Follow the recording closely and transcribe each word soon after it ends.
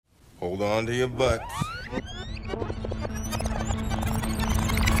Hold on to your butts.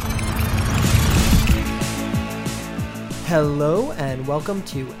 Hello and welcome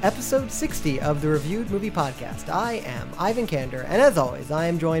to episode 60 of the Reviewed Movie Podcast. I am Ivan Kander, and as always, I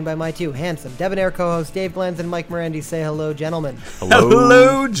am joined by my two handsome debonair co-hosts, Dave Glens and Mike Morandi. Say hello, gentlemen.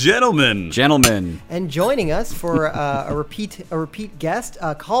 Hello, gentlemen. Gentlemen. And joining us for a repeat guest,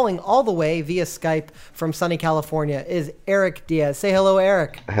 calling all the way via Skype from sunny California, is Eric Diaz. Say hello,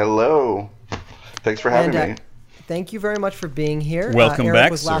 Eric. Hello. Thanks for having me. Thank you very much for being here. Welcome Eric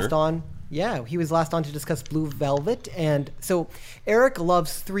back, was sir. last on. Yeah, he was last on to discuss Blue Velvet, and so Eric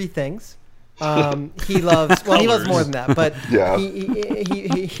loves three things. He loves he loves more than that, but Yeah.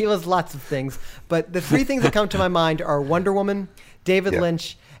 he loves lots of things. But the three things that come to my mind are Wonder Woman, David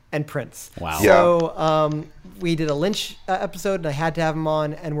Lynch, and Prince. Wow. So we did a Lynch episode, and I had to have him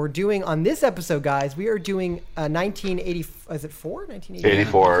on. And we're doing on this episode, guys. We are doing 1980. Is it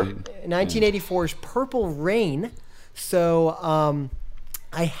 84. 1984's Purple Rain. So.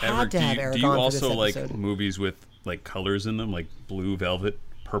 I had to have Eric do you on for also this like episode. movies with like colors in them, like Blue Velvet,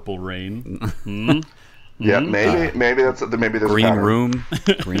 Purple Rain? Yeah, maybe there's Green a pattern. Room,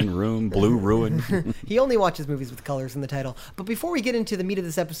 Green Room, Blue Ruin. He only watches movies with colors in the title. But before we get into the meat of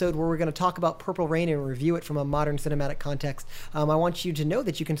this episode, where we're going to talk about Purple Rain and review it from a modern cinematic context, I want you to know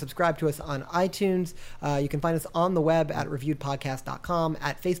that you can subscribe to us on iTunes. You can find us on the web at reviewedpodcast.com,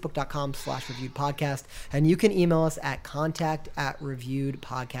 at facebook.com/reviewedpodcast, and you can email us at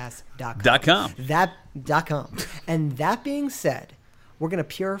contact@reviewedpodcast.com. .com. And that being said, we're going to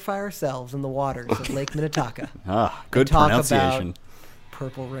purify ourselves in the waters of Lake Minnetonka. Good talk pronunciation. about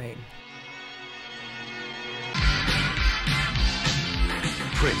Purple Rain.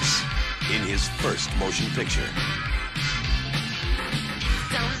 Prince in his first motion picture.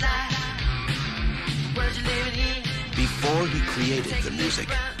 Before he created the music,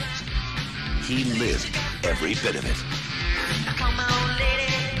 he lived every bit of it.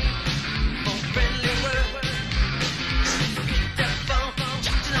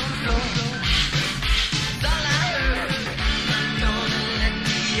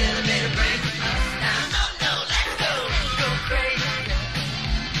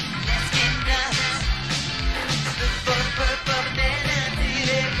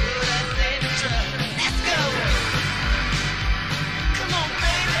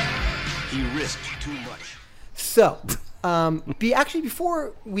 He risked too much. So,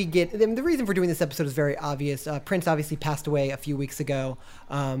 before we get the reason for doing this episode is very obvious. Prince obviously passed away a few weeks ago,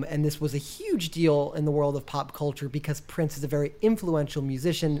 and this was a huge deal in the world of pop culture because Prince is a very influential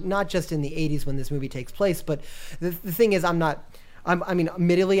musician, not just in the 80s when this movie takes place, but the thing is,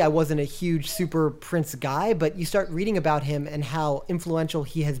 admittedly, I wasn't a huge super Prince guy, but you start reading about him and how influential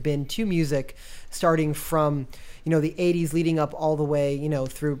he has been to music, starting from the 80s leading up all the way,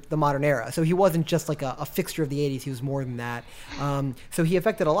 through the modern era. So he wasn't just like a fixture of the 80s. He was more than that. So he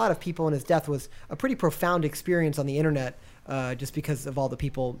affected a lot of people, and his death was a pretty profound experience on the internet, just because of all the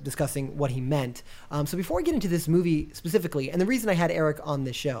people discussing what he meant. So before we get into this movie specifically, and the reason I had Eric on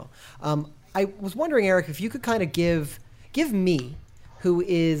this show, I was wondering, Eric, if you could kind of give me, who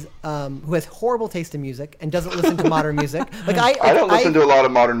has horrible taste in music and doesn't listen to modern music. Like I don't listen to a lot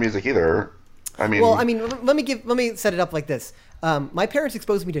of modern music either. let me set it up like this. My parents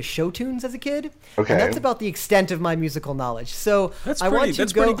exposed me to show tunes as a kid, Okay. and that's about the extent of my musical knowledge. So That's I pretty- want to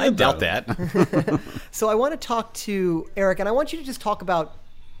that's go. pretty good, I doubt that. So I want to talk to Eric, and I want you to just talk about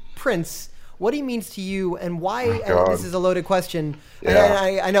Prince, what he means to you, and why. Oh, and God. this is a loaded question. Yeah.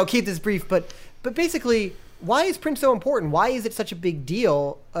 And I know, keep this brief, but basically, why is Prince so important? Why is it such a big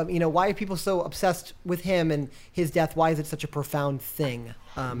deal? Why are people so obsessed with him and his death? Why is it such a profound thing?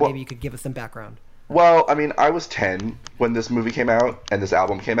 Maybe you could give us some background. Well, I was 10 when this movie came out and this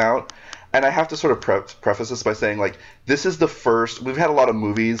album came out. And I have to sort of preface this by saying, like, this is the first. We've had a lot of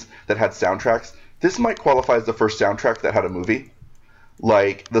movies that had soundtracks. This might qualify as the first soundtrack that had a movie.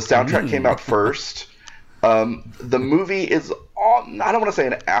 Like, the soundtrack came out first. The movie is, I don't want to say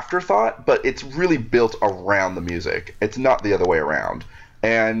an afterthought, but it's really built around the music. It's not the other way around.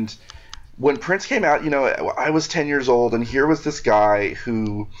 And when Prince came out, I was 10 years old, and here was this guy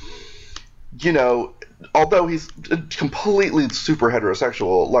who, although he's completely super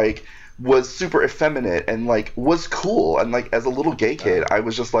heterosexual, like, was super effeminate and, like, was cool. And, like, as a little gay kid, I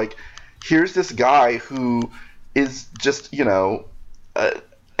was just like, here's this guy who is just,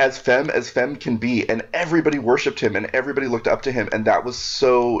 as femme can be, and everybody worshipped him and everybody looked up to him, and that was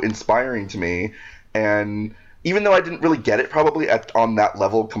so inspiring to me. And even though I didn't really get it probably on that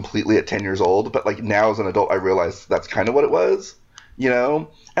level completely at 10 years old, but like now as an adult I realize that's kind of what it was, And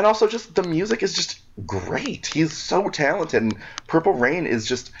also just the music is just great. He's so talented. And Purple Rain is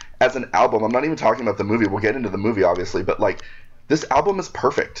just, as an album, I'm not even talking about the movie. We'll get into the movie, obviously, but like this album is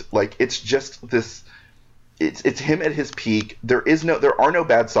perfect. Like it's just this. It's him at his peak. There are no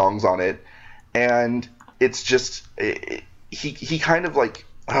bad songs on it, and it's just he kind of like,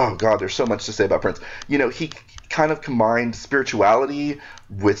 oh god, there's so much to say about Prince. You know, he kind of combined spirituality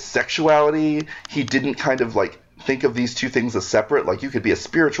with sexuality. He didn't kind of like think of these two things as separate. Like you could be a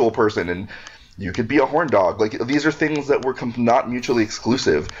spiritual person and you could be a horn dog. Like these are things that were not mutually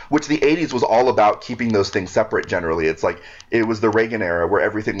exclusive, which the 80s was all about, keeping those things separate generally. It's like it was the Reagan era where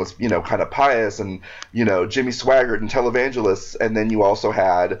everything was, you know, kind of pious and, you know, Jimmy Swaggart and televangelists. And then you also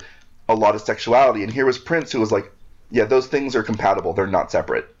had a lot of sexuality. And here was Prince, who was like, yeah, those things are compatible. They're not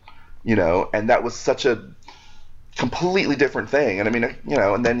separate, you know, and that was such a completely different thing. And I mean, you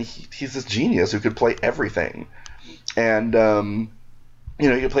know, and then he's this genius who could play everything. And, you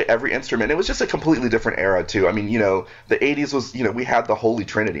know, you could play every instrument. It was just a completely different era, too. I mean, you know, the 80s was, you know, we had the Holy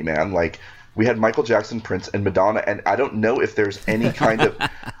Trinity, man. Like, we had Michael Jackson, Prince, and Madonna, and I don't know if there's any kind of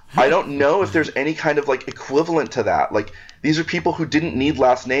like equivalent to that. Like, these are people who didn't need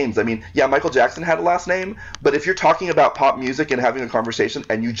last names. I mean, yeah, Michael Jackson had a last name, but if you're talking about pop music and having a conversation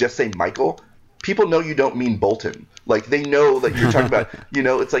and you just say Michael, people know you don't mean Bolton. Like, they know that you're talking about, you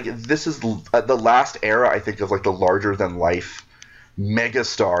know, it's like, this is the last era, I think, of like the larger than life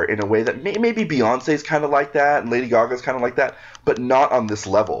megastar, in a way that maybe Beyonce's kind of like that and Lady Gaga's kind of like that, but not on this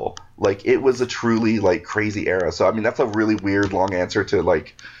level. Like, it was a truly like crazy era. So I mean, that's a really weird long answer to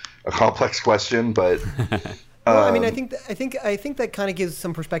like a complex question, but well, I mean, I think that kind of gives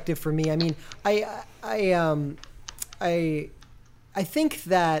some perspective for me. I mean, I think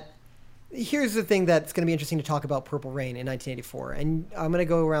that here's the thing that's going to be interesting to talk about Purple Rain in 1984, and I'm going to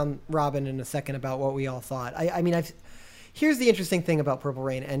go around Robin in a second about what we all thought. I mean, here's the interesting thing about Purple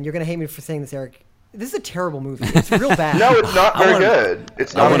Rain, and you're going to hate me for saying this, Eric. This is a terrible movie. It's real bad. No, it's not very good.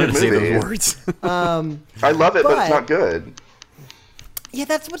 It's not a good movie. I wanted to say those words. I love it, but it's not good. Yeah,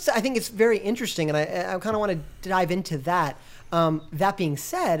 that's what I think is very interesting, and I kind of want to dive into that. That being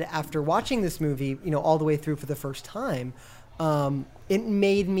said, after watching this movie, you know, all the way through for the first time, it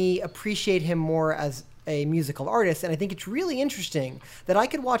made me appreciate him more as a musical artist, and I think it's really interesting that I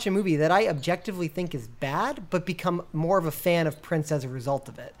could watch a movie that I objectively think is bad, but become more of a fan of Prince as a result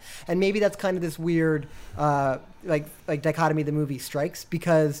of it. And maybe that's kind of this weird, like dichotomy the movie strikes,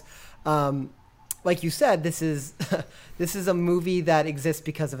 because, like you said, this is this is a movie that exists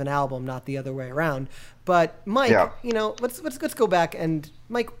because of an album, not the other way around. But Mike, you know, let's go back, and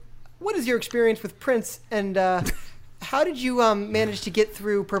Mike, what is your experience with Prince, and how did you manage to get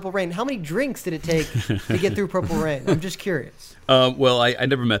through Purple Rain? How many drinks did it take to get through Purple Rain? I'm just curious. Well, I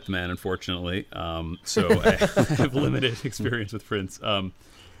never met the man, unfortunately, so I have limited experience with Prince.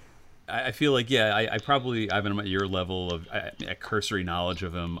 I feel like, I probably, I'm at your level of a cursory knowledge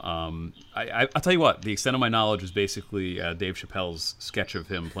of him. I'll tell you what, the extent of my knowledge is basically Dave Chappelle's sketch of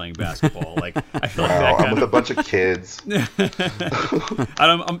him playing basketball. Like, I feel like that I'm with a bunch of kids.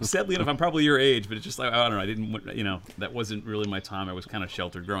 I'm sadly enough, I'm probably your age, but it's just like, I don't know, I didn't, you know, that wasn't really my time. I was kind of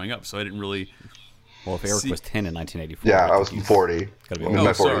sheltered growing up, so I didn't really. Well, if Eric was 10 in 1984, yeah, I was 40.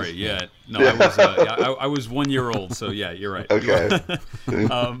 Oh, sorry, yeah, no, I was 1 year old, so yeah, you're right. Okay.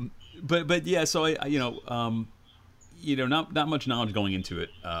 But yeah, so I you know, not much knowledge going into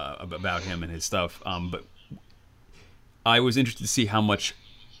it about him and his stuff. But I was interested to see how much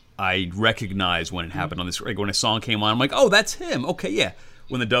I recognized when it happened on this. Like when a song came on, I'm like, oh, that's him. Okay, yeah.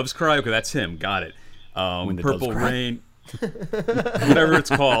 When the Doves Cry, okay, that's him. Got it. When the Purple Doves Cry? Rain, whatever it's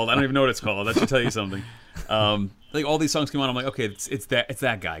called. I don't even know what it's called. That should tell you something. Like all these songs came on, I'm like, okay, it's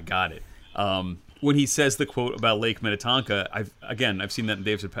that guy. Got it. When he says the quote about Lake Minnetonka, I've seen that in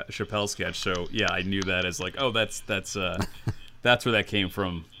Dave Chappelle's sketch, so yeah, I knew that as like, oh, that's where that came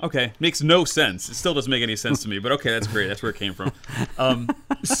from. Okay, makes no sense. It still doesn't make any sense to me, but okay, that's great. That's where it came from.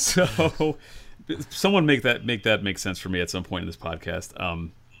 So someone make that make sense for me at some point in this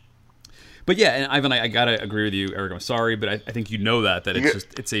podcast. But yeah, and Ivan, I gotta agree with you, Eric. I'm sorry, but I think you know that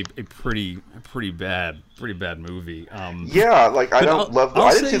it's a pretty bad movie. Yeah, like I don't love.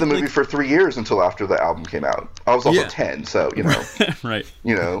 I didn't see the movie like, for 3 years until after the album came out. I was also 10, so you know, right?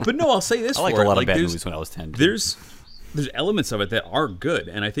 You know, but no, I'll say this. I liked for a lot it. of bad movies when I was 10. There's elements of it that are good,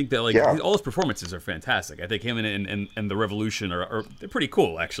 and I think that all his performances are fantastic. I think him and the Revolution are they're pretty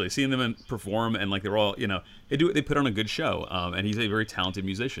cool actually. Seeing them perform and like they're all, you know, they put on a good show, and he's a very talented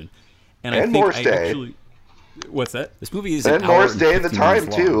musician. And I think Morris Day. Actually, what's that? This movie is and Morris Day at the time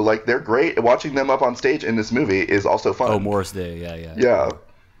too. Like they're great. Watching them up on stage in this movie is also fun. Oh, Morris Day, yeah.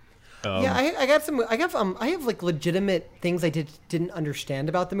 Yeah, I got some. I have like legitimate things I didn't understand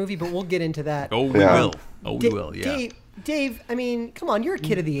about the movie, but we'll get into that. Oh, we Yeah. will. Oh, we will. Yeah. Dave, I mean, come on, you're a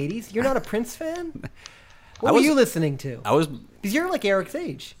kid of the '80s. You're not a Prince fan. What I were was- you listening to? I was Because you're like Eric's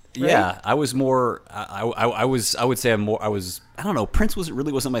age. Right? Yeah, I was more. I would say I'm more. I was. I don't know. Prince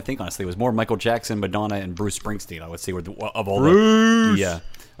wasn't my thing. Honestly, it was more Michael Jackson, Madonna, and Bruce Springsteen. I would say were of all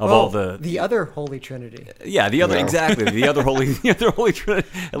all the other Holy Trinity. yeah the other Yeah. exactly the other holy Trinity.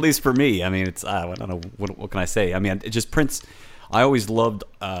 At least for me, I mean, it's I don't know what can I say. I mean, it just Prince. I always loved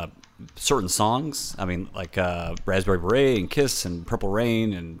certain songs. I mean, like Raspberry Beret and Kiss and Purple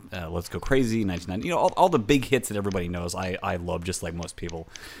Rain and Let's Go Crazy, 1990. You know, all the big hits that everybody knows. I love just like most people.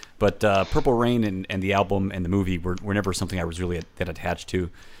 But Purple Rain and the album and the movie were never something I was really that attached to.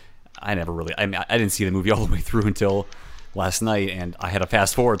 I didn't see the movie all the way through until last night, and I had to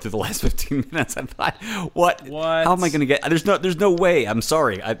fast forward through the last 15 minutes. I thought, what? How am I going to get? There's no way. I'm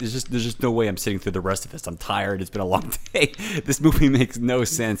sorry. There's just no way I'm sitting through the rest of this. I'm tired. It's been a long day. This movie makes no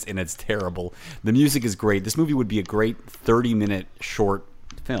sense, and it's terrible. The music is great. This movie would be a great 30-minute short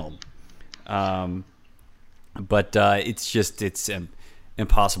film, but it's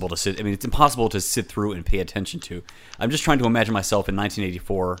impossible to sit. I mean, it's impossible to sit through and pay attention to. I'm just trying to imagine myself in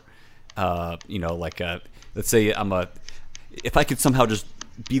 1984. Let's say if I could somehow just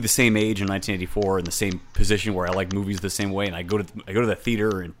be the same age in 1984 in the same position where I like movies the same way, and I go to the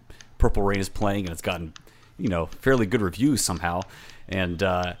theater and Purple Rain is playing and it's gotten fairly good reviews somehow, and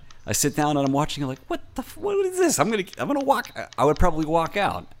I sit down and I'm watching. I'm like, what is this? I'm gonna walk. I would probably walk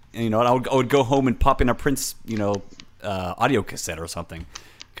out. And, I would go home and pop in a Prince audio cassette or something,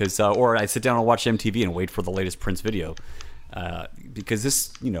 or I sit down and watch MTV and wait for the latest Prince video. Because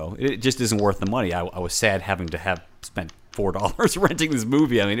this, it just isn't worth the money. I was sad having to have spent $4 renting this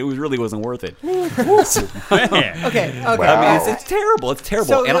movie. I mean, really wasn't worth it. Man. Okay. Wow. I mean, it's terrible. It's terrible,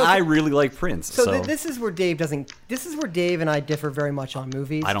 So, and okay. I really like Prince. So, This is where Dave doesn't. This is where Dave and I differ very much on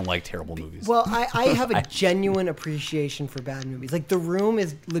movies. I don't like terrible movies. Well, I have a genuine appreciation for bad movies. Like The Room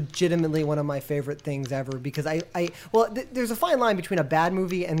is legitimately one of my favorite things ever because there's a fine line between a bad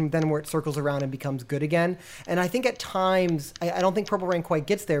movie and then where it circles around and becomes good again. And I think at times, I don't think Purple Rain quite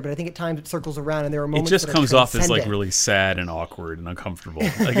gets there, but I think at times it circles around and there are It moments just that comes are off as like transcendent. really sad and awkward and uncomfortable.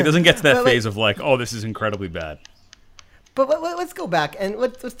 Like it doesn't get to that But, like- phase of like, oh, this is incredibly bad. But let's go back and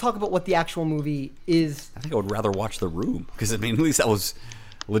let's talk about what the actual movie is. I think I would rather watch The Room because I mean, at least that was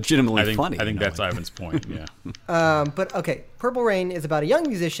legitimately funny. I think that's like, Ivan's point. Yeah. But okay, Purple Rain is about a young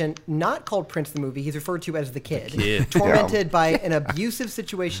musician, not called Prince the movie. He's referred to as the Kid. Tormented by an abusive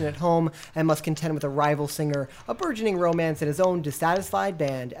situation at home and must contend with a rival singer, a burgeoning romance, and his own dissatisfied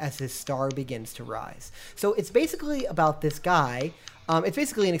band as his star begins to rise. So it's basically about this guy. It's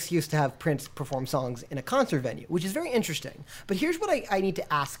basically an excuse to have Prince perform songs in a concert venue, which is very interesting. But here's what I need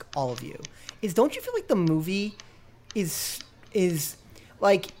to ask all of you: is don't you feel like the movie is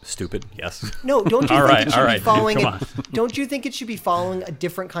like stupid. Yes. no, don't you All think right, it should all be right, following come it? Don't you think it should be following a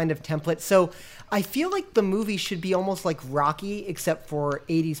different kind of template? So I feel like the movie should be almost like Rocky, except for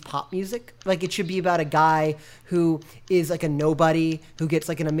 80s pop music. Like it should be about a guy who is like a nobody who gets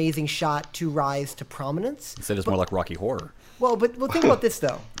like an amazing shot to rise to prominence. Instead, it's more like Rocky Horror. Well, but think about this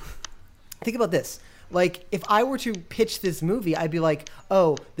though. Think about this. Like, if I were to pitch this movie, I'd be like,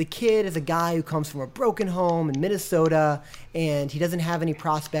 oh, the kid is a guy who comes from a broken home in Minnesota, and he doesn't have any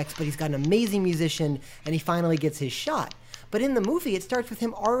prospects, but he's got an amazing musician, and he finally gets his shot. But in the movie, it starts with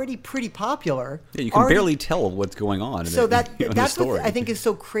him already pretty popular. Yeah, you can barely tell what's going on. So in the that's story. what I think is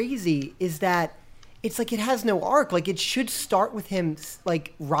so crazy is that it's like it has no arc. Like, it should start with him,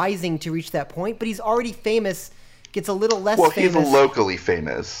 like, rising to reach that point, but he's already famous, gets a little less Well, famous. he's locally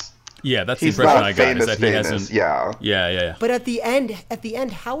famous. Yeah, that's He's the impression not I got. famous, Is that he famous. hasn't. Yeah. Yeah. But at the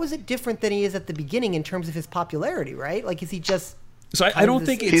end, how is it different than he is at the beginning in terms of his popularity, right? Like, is he just... So I don't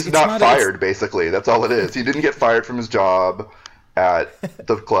think He's it's not a- fired, basically. That's all it is. He didn't get fired from his job at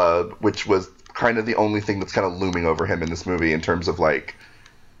the club, which was kind of the only thing that's kind of looming over him in this movie in terms of, like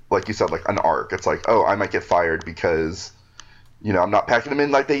you said, like an arc. It's like, oh, I might get fired because, I'm not packing him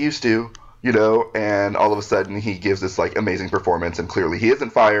in like they used to. And all of a sudden he gives this like amazing performance, and clearly he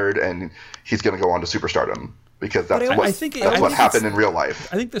isn't fired, and he's going to go on to superstardom because that's But I what think happened in real life.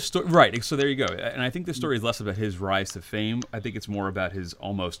 I think the story, right? So there you go. And I think the story is less about his rise to fame. I think it's more about his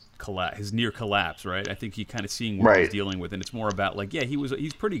almost his near collapse, right? I think he kind of seeing what he's Right. dealing with, and it's more about like, yeah,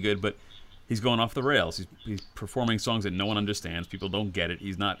 he's pretty good, but he's going off the rails. He's performing songs that no one understands. People don't get it.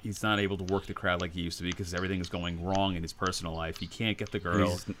 He's not able to work the crowd like he used to be because everything is going wrong in his personal life. He can't get the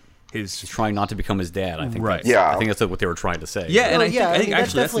girl. his trying not to become his dad. I think. Right. Yeah. I think that's what they were trying to say. Yeah, and Well, I think, I mean, that's actually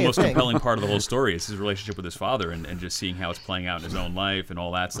that's the definitely a most thing. compelling part of the whole story is his relationship with his father and just seeing how it's playing out in his own life and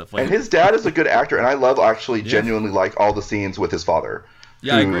all that stuff. Like, And his dad is a good actor, and I love actually genuinely like all the scenes with his father.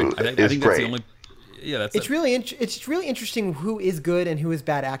 yeah, I who agree. I is think that's great. the only. Yeah, that's It's really really interesting who is good and who is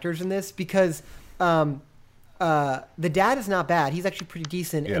bad actors in this because the dad is not bad. He's actually pretty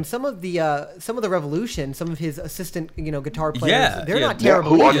decent, Yeah. and some of the Revolution, some of his assistant guitar players, Yeah, they're yeah. not Yeah,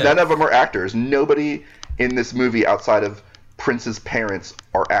 terrible. who are, either. none of them are actors. Nobody in this movie outside of Prince's parents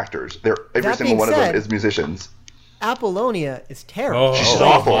are actors. Every That single being one of said- them is musicians. Apollonia is terrible. Oh, She's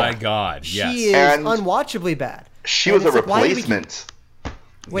awful. my God! Yes. She is And unwatchably bad. She And was a it's like, why do we keep- replacement.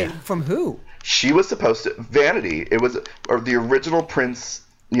 Wait, from who? She was supposed to Vanity. It was or the original Prince,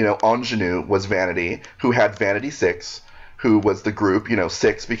 ingenue was Vanity, who had Vanity Six, who was the group,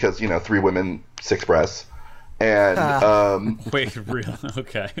 six because 3 women, 6 breasts, and Wait, real?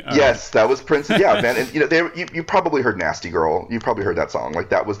 Okay. All yes, that was Prince. Yeah, and you probably heard Nasty Girl. You probably heard that song. Like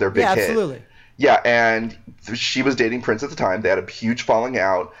that was their big Yeah, hit. absolutely. Yeah, and she was dating Prince at the time. They had a huge falling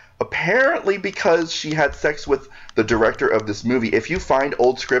out. Apparently because she had sex with the director of this movie. If you find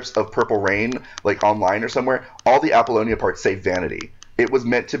old scripts of Purple Rain, like online or somewhere, all the Apollonia parts say Vanity. It was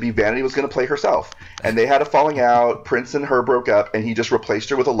meant to be Vanity was going to play herself. And they had a falling out. Prince and her broke up, and he just replaced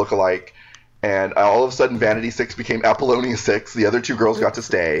her with a lookalike. And all of a sudden, Vanity 6 became Apollonia 6. The other 2 girls got to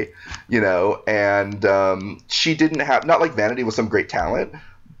stay, and she didn't have – not like Vanity was some great talent,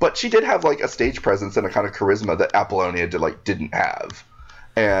 but she did have like a stage presence and a kind of charisma that Apollonia didn't have.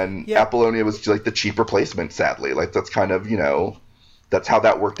 And Yeah. Apollonia was like the cheap replacement, sadly. Like that's kind of, that's how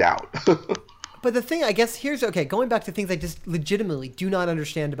that worked out. But the thing, I guess, going back to things I just legitimately do not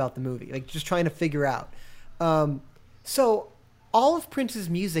understand about the movie, like just trying to figure out. So all of Prince's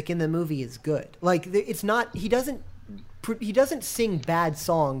music in the movie is good. Like it's not, he doesn't sing bad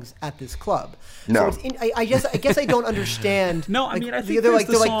songs at this club. No. So I guess I don't understand. No, I like, mean, I think they're there's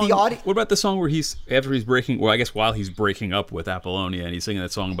the like song. the audio. What about the song where while he's breaking up with Apollonia and he's singing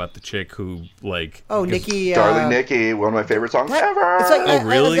that song about the chick who Oh, Nikki. Darling Nikki, one of my favorite songs ever. It's like, Oh,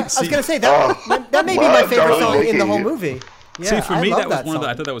 really? I was gonna say that that may be my love favorite Darling song in the Nikki. whole movie. Yeah, See, for me, I that love was song.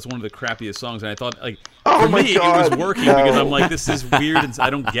 I thought that was one of the crappiest songs, and I thought, like, Oh for my me, God, it was working no. because I'm like, this is weird, and I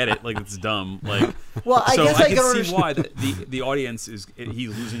don't get it. Like, it's dumb. Like, Well, I so guess I I can don't see why the audience he's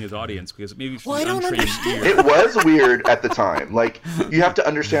losing his audience because maybe it's Well, I don't untrained understand. ear. It was weird at the time. Like, you have to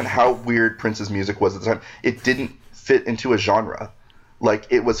understand how weird Prince's music was at the time. It didn't fit into a genre. Like,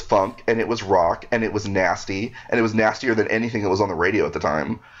 it was funk, and it was rock, and it was nasty, and it was nastier than anything that was on the radio at the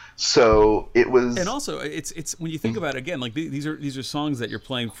time. So it was. And also, it's when you think about it again, like these are songs that you're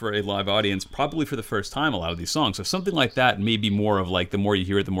playing for a live audience, probably for the first time. A lot of these songs, so something like that may be more of like the more you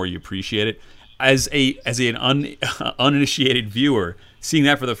hear it, the more you appreciate it. As an uninitiated viewer, seeing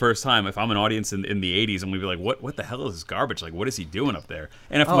that for the first time, if I'm an audience in the '80s, I'm gonna be like, what the hell is this garbage? Like, what is he doing up there?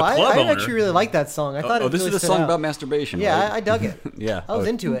 And if I'm a club I owner, actually really like that song. I thought it this really is a stood song out. about masturbation. Yeah, right? I dug it. Yeah. I was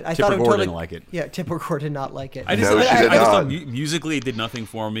into it. I Tipper thought it would Gore totally didn't like it. Yeah, Tipper Gore did not like it. I just, No, I, she I did just not. thought musically it did nothing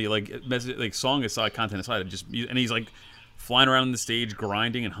for me. Like song aside, content aside, and he's like flying around the stage,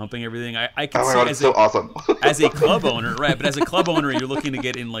 grinding and humping everything. I can Oh my see God, it's so awesome. as a club owner, right? But as a club owner, you're looking to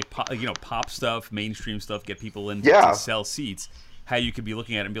get in like pop stuff, mainstream stuff, get people in Yeah. to sell seats. How you could be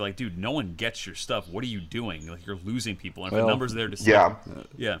looking at it and be like, dude, no one gets your stuff. What are you doing? Like you're losing people, and if the Well, numbers there to Yeah.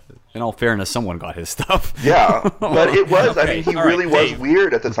 yeah. In all fairness, someone got his stuff. Yeah, but it was. I Okay, mean, he all right, really was Dave.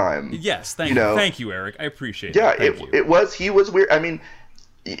 weird at the time. Yes, thank You you, know? thank you, Eric. I appreciate Yeah, it. Thank you. it was. He was weird. I mean,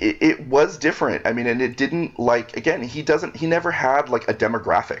 it was different. I mean, and it didn't again. He never had like a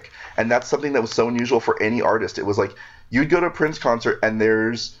demographic, and that's something that was so unusual for any artist. It was like you'd go to a Prince concert and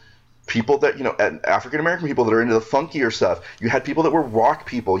there's people that African American people that are into the funkier stuff. You had people that were rock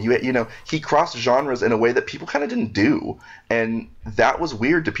people. He crossed genres in a way that people kind of didn't do, and that was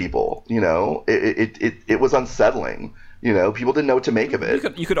weird to people. It was unsettling. People didn't know what to make of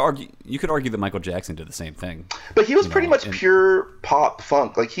it. You could argue that Michael Jackson did the same thing. But he was pretty much and- pure pop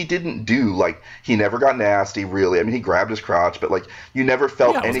funk. Like he didn't do he never got nasty really. I mean, he grabbed his crotch, but you never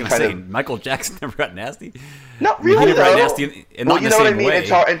felt Yeah, I was any gonna kind say, of. Michael Jackson never got nasty. Not I mean, really he never got though. nasty, and not Well, in you the know what I same mean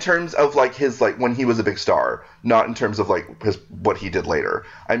way. in terms of his when he was a big star, not in terms of what he did later.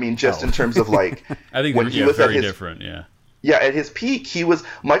 I mean, just in terms of I think when they're he was at very his different. Yeah. yeah at his peak,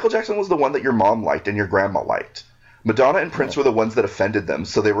 Michael Jackson was the one that your mom liked and your grandma liked. Madonna and Prince were the ones that offended them,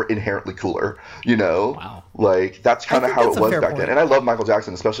 so they were inherently cooler, Wow. That's kind of think how that's it a was fair back point. then. And I love Michael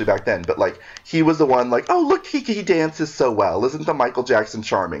Jackson, especially back then, but he was the one oh, look, he dances so well. Isn't the Michael Jackson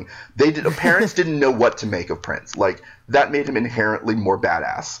charming? Parents didn't know what to make of Prince. That made him inherently more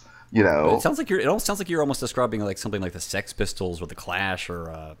badass, It almost sounds like you're almost describing something like the Sex Pistols or the Clash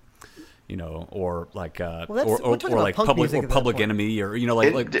or you know, or like that's- or we're talking about like punk public music or at that Public point. Enemy, or you know,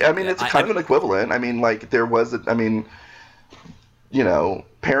 like I mean, it's kind of an equivalent. I mean, like there was, I mean, you know,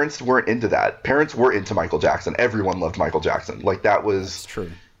 parents weren't into that. Parents were into Michael Jackson. Everyone loved Michael Jackson. Like that was It's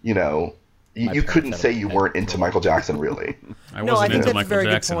true. You know, you parents couldn't had say a- you had weren't a into throwback. Michael Jackson, really. I No, I wasn't think into that's a Michael very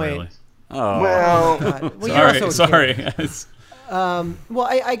good Jackson point. really. Oh, Well, Well, you're also a Sorry, kid. sorry. Well,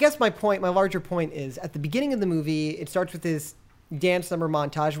 I guess my larger point is at the beginning of the movie, it starts with this dance number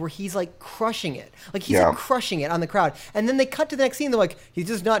montage where he's like crushing it. Like he's Yeah. like crushing it on the crowd. And then they cut to the next scene. They're like, he's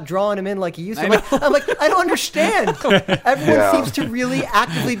just not drawing him in like he used to. I'm like, I don't understand. Everyone Yeah. seems to really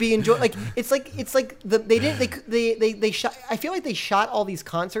actively be enjoying. Like it's like they shot. I feel like they shot all these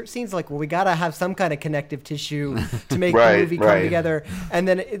concert scenes. Like, well, we gotta have some kind of connective tissue to make Right, the movie come right. together. And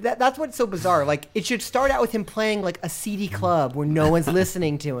then that's what's so bizarre. Like it should start out with him playing like a seedy club where no one's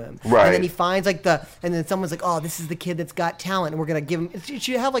listening to him. Right. And then he finds like and then someone's like, oh, this is the kid that's got talent, and we're gonna give him. It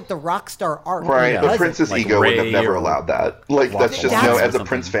should have like the rock star arc. Right, It but doesn't. Prince's Like ego would have Ray never or allowed that. Like that's just That's- as a something.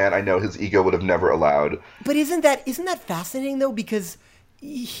 Prince fan, I know his ego would have never allowed. But isn't that fascinating though? Because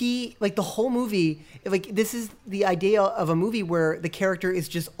he like the whole movie, like this is the idea of a movie where the character is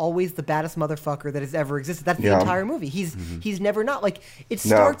just always the baddest motherfucker that has ever existed. That's the Yeah. entire movie. He's never not like it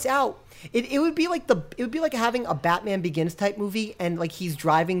starts out. It would be like having a Batman Begins type movie, and like he's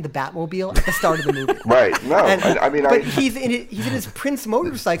driving the Batmobile at the start of the movie. Right? No, And- I he's in his Prince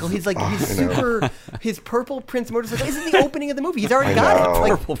motorcycle. He's like he's I know. his purple Prince motorcycle. This is the opening of the movie. He's already I got know. it.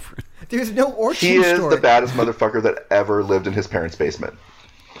 Like, Purple. there's no origin he is story. the baddest motherfucker that ever lived in his parents' basement.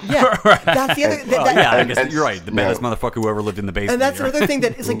 Yeah, that's the other. Well, yeah, I guess and- you're right. The baddest motherfucker who ever lived in the basement. And that's You're another thing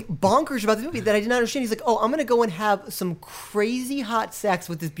that is like bonkers about the movie that I did not understand. He's like, oh, I'm going to go and have some crazy hot sex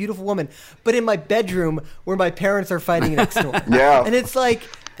with this beautiful woman, but in my bedroom where my parents are fighting next door. Yeah. And it's like,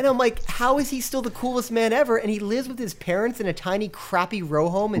 and I'm like, how is he still the coolest man ever? And he lives with his parents in a tiny, crappy row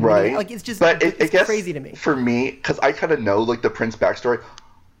home. And Right. like, it's just, but it's I guess crazy to me. For me, because I kind of know like the Prince backstory,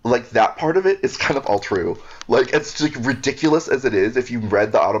 like that part of it is kind of all true. Like it's like ridiculous as it is. If you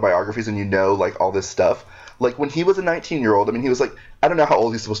read the autobiographies and you know like all this stuff, like when he was a 19-year-old, I mean, he was like, I don't know how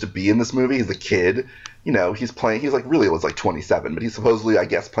old he's supposed to be in this movie. He's a kid, you know. He's like really was like 27, but he's supposedly, I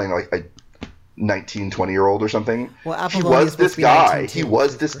guess, playing like a 19, 20-year-old or something. Well, he Apollonia is was supposed this to be guy. 19 He too,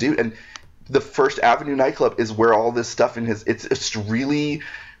 was which this is dude, and the First Avenue nightclub is where all this stuff in his. It's really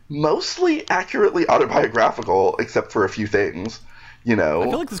mostly accurately autobiographical, except for a few things. You know, I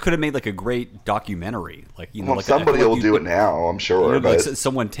feel like this could have made like a great documentary. Like you know, well, like I feel somebody like will you- do it now, I'm sure. You know, but like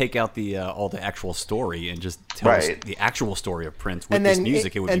someone take out the all the actual story and just tell us Right. the actual story of Prince with this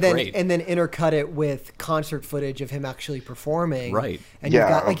music. It would be then, great. And then intercut it with concert footage of him actually performing. Right. And you've Yeah.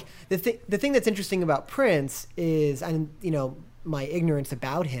 got like the thing that's interesting about Prince is, and you know, my ignorance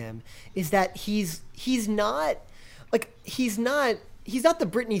about him is that he's not the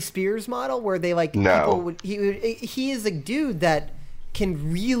Britney Spears model where they like No. people would he is a dude that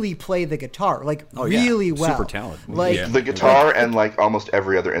can really play the guitar like Oh, yeah. really well. Super talented. Like Yeah. the guitar and like almost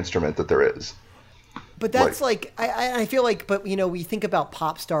every other instrument that there is. But that's like I feel like, but you know, we think about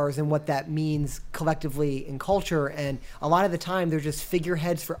pop stars and what that means collectively in culture, and a lot of the time they're just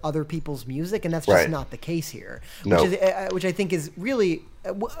figureheads for other people's music, and that's just Right. not the case here. No. Which I think is really,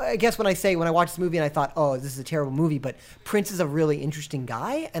 I guess when I watched this movie and I thought, oh, this is a terrible movie, but Prince is a really interesting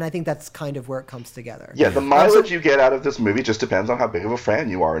guy, and I think that's kind of where it comes together. Yeah, the mileage you get out of this movie just depends on how big of a fan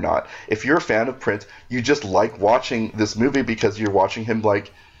you are or not. If you're a fan of Prince, you just like watching this movie because you're watching him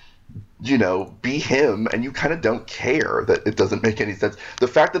like, you know, be him, and you kind of don't care that it doesn't make any sense. The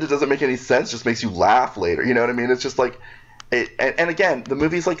fact that it doesn't make any sense just makes you laugh later. You know what I mean? It's just like, and again, the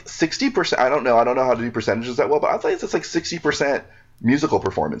movie's like 60%. I don't know how to do percentages that well, but I think it's like 60% musical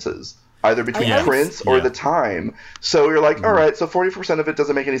performances, either between Yeah. Prince or Yeah. the time. So you're like, all right, so 40% of it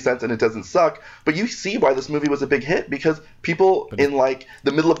doesn't make any sense and it doesn't suck. But you see why this movie was a big hit, because people in like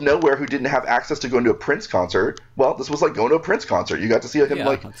the middle of nowhere who didn't have access to going to a Prince concert, well, this was like going to a Prince concert. You got to see him Yeah,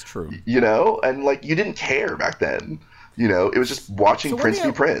 like, that's true. you know, and like you didn't care back then. You know, it was just watching So one Prince thing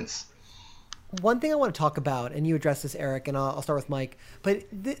be Prince. One thing I want to talk about, and you addressed this, Eric, and I'll start with Mike, but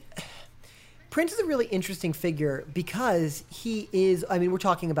Prince is a really interesting figure because he is, I mean, we're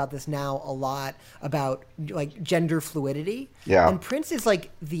talking about this now a lot about like gender fluidity. Yeah. And Prince is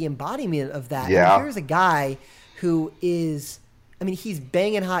like the embodiment of that. Yeah. And here's a guy who is, I mean, he's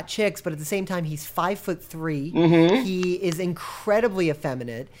banging hot chicks, but at the same time, he's 5'3". Mm-hmm. He is incredibly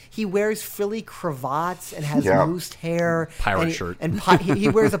effeminate. He wears frilly cravats and has Yeah. moosed hair. Pirate and he- shirt. And he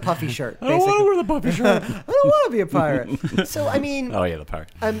wears a puffy shirt. I don't want to basically. wear the puppy shirt. I don't want to be a pirate. So I mean, Oh yeah, the pirate.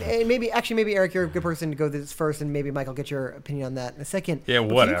 and maybe Eric, you're a good person to go this first, and maybe Mike, I'll get your opinion on that in a second. Yeah,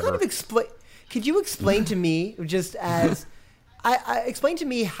 But whatever. Could you explain to me just as explain to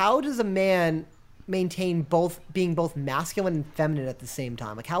me, how does a man maintain being both masculine and feminine at the same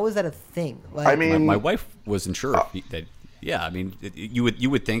time? Like, how is that a thing? Like, I mean, my wife wasn't sure that. Yeah, I mean, you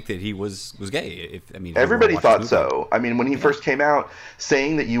would think that he was gay. Everybody thought so. I mean, when he first came out,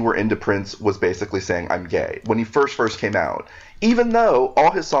 saying that you were into Prince was basically saying I'm gay. When he first came out, even though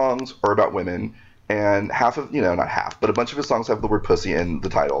all his songs are about women, and half of, not half, but a bunch of his songs have the word pussy in the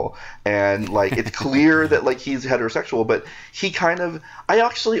title, and like it's clear that like he's heterosexual, but he I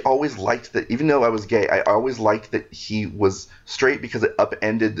actually always liked that, even though I was gay, I always liked that he was straight, because it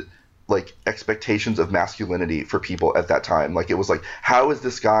upended like expectations of masculinity for people at that time. Like, it was like, how is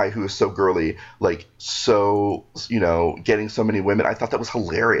this guy who is so girly, like, so, getting so many women? I thought that was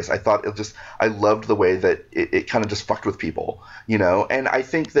hilarious. I loved the way that it kind of just fucked with people, and I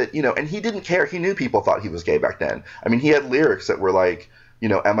think that, and he didn't care. He knew people thought he was gay back then. I mean, he had lyrics that were like,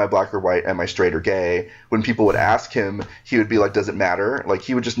 am I black or white? Am I straight or gay? When people would ask him, he would be like, does it matter? Like,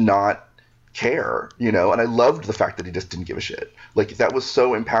 he would just not care, and I loved the fact that he just didn't give a shit. Like, that was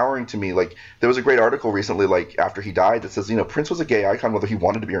so empowering to me. Like, there was a great article recently, like, after he died, that says, Prince was a gay icon whether he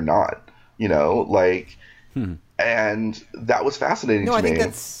wanted to be or not, and that was fascinating to me. I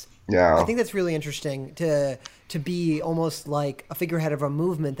think that's really interesting to be almost like a figurehead of a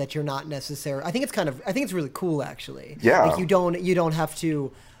movement that you're not necessarily. I think it's really cool, actually. Yeah. Like, you don't have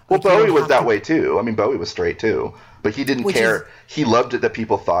to. Well, like, Bowie was that way too. I mean, Bowie was straight too, but he didn't care. He loved it that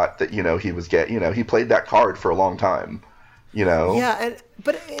people thought that he was gay. He played that card for a long time. Yeah,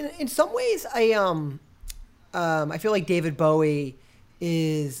 but in some ways, I feel like David Bowie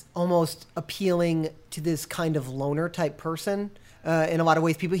is almost appealing to this kind of loner type person. In a lot of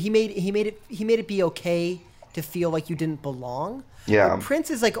ways, he made it be okay to feel like you didn't belong. Yeah. But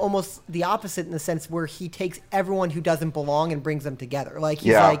Prince is like almost the opposite, in the sense where he takes everyone who doesn't belong and brings them together. Like,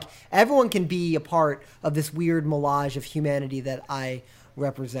 he's like, everyone can be a part of this weird melange of humanity that I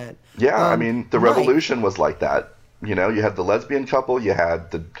represent. Yeah, I mean, the revolution was like that. You had the lesbian couple, you had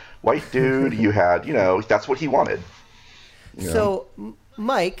the white dude, you had, that's what he wanted. So,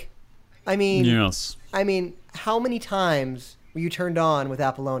 Mike, yes. How many times were you turned on with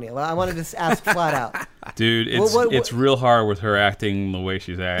Apollonia? Well, I wanted to ask flat out. Dude, it's real hard with her acting the way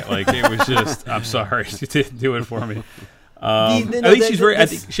she's acting. Like, it was just, I'm sorry, she didn't do it for me. I think she's very. I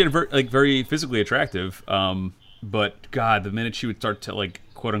think she had very physically attractive. But God, the minute she would start to like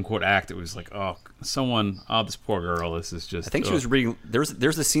quote unquote act, it was like, this poor girl. This is just. I think she was reading. There's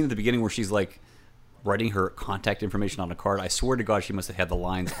a scene at the beginning where she's like writing her contact information on a card. I swear to God, she must have had the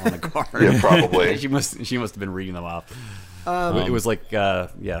lines on the card. Yeah, probably. she must have been reading them off. It was like,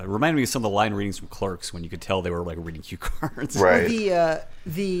 it reminded me of some of the line readings from Clerks when you could tell they were like reading cue cards. Right.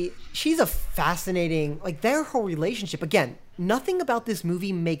 She's a fascinating, like, their whole relationship. Again, nothing about this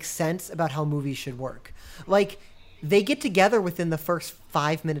movie makes sense about how movies should work. Like, they get together within the first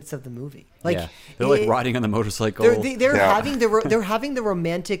 5 minutes of the movie. Like, they're like riding on the motorcycle. They're having the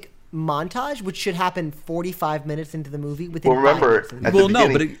romantic montage, which should happen 45 minutes into the movie. Within remember, 5 minutes at the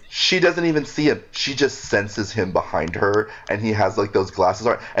beginning, she doesn't even see him. She just senses him behind her, and he has like those glasses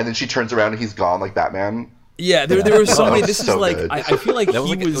on, and then she turns around and he's gone like Batman. Yeah, there was so many. This so is like, good. I feel like it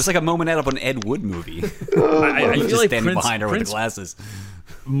was like a moment out of an Ed Wood movie. I feel just like standing behind her with the glasses.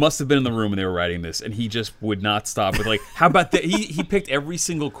 Must have been in the room when they were writing this, and he just would not stop with like, how about that? He picked every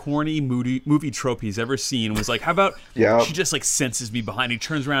single corny movie trope he's ever seen and was like, how about she just like senses me behind, he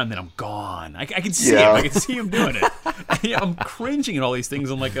turns around and then I'm gone. I can see him. I can see him doing it. I'm cringing at all these things.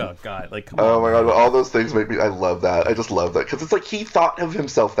 I'm like, oh God, like come on. Oh my God, all those things make me. I love that. I just love that because it's like he thought of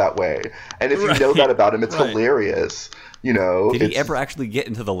himself that way, and if you know that about him, it's hilarious. Did he ever actually get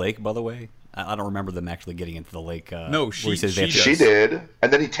into the lake? By the way. I don't remember them actually getting into the lake. No, she did,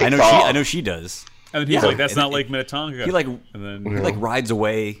 and then he takes off. I know she does. And then he's like, "That's not Lake Minnetonka." He rides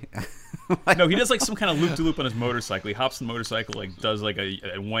away. No, he does like some kind of loop de loop on his motorcycle. He hops the motorcycle, like does like a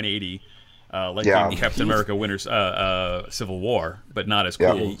 180, like in Captain America: Civil War, but not as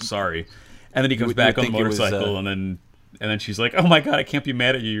cool. Sorry. And then he comes back on the motorcycle, and then she's like, "Oh my God, I can't be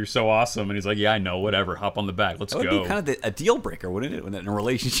mad at you. You're so awesome." And he's like, "Yeah, I know. Whatever. Hop on the back. Let's go." That would be kind of a deal breaker, wouldn't it? In a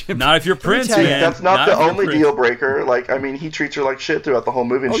relationship. Not if you're Prince, man. That's not the only deal breaker. Like, I mean, he treats her like shit throughout the whole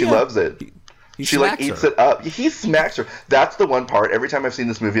movie, and she loves it. She like eats it up. He smacks her. That's the one part. Every time I've seen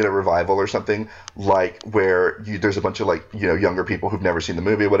this movie at a revival or something, like where there's a bunch of like younger people who've never seen the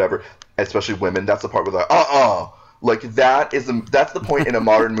movie or whatever, especially women. That's the part where they're like, like that's the point in a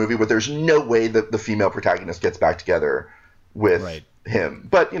modern movie where there's no way that the female protagonist gets back together with him.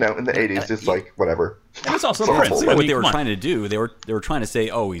 But in the 80s, it's like whatever. And it's also Prince. What they were trying to do, they were trying to say,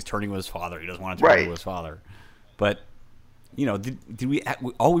 oh, he's turning to his father. He doesn't want to turn to his father. But did we?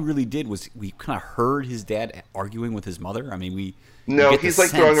 All we really did was we kind of heard his dad arguing with his mother. I mean, we he's like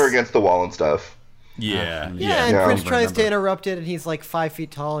throwing her against the wall and stuff. Yeah. And Prince tries to interrupt it, and he's like 5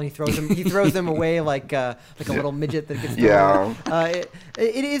 feet tall, and he throws him away like a little midget that gets thrown.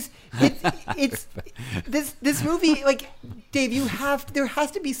 It's this movie, like, Dave, there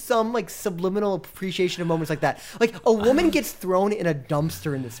has to be some like subliminal appreciation of moments like that. Like, a woman gets thrown in a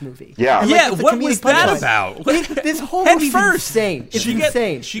dumpster in this movie. Yeah. And, Like, what was that about? Like, this whole movie's insane. It's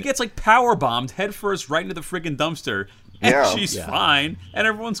insane. She gets like power bombed head first right into the friggin' dumpster. And she's fine, and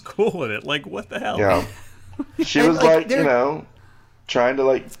everyone's cool with it. Like, what the hell? Yeah. She was trying to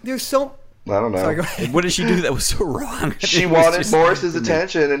like. There's so. I don't know. Sorry, go ahead. What did she do that was so wrong? She wanted Morris's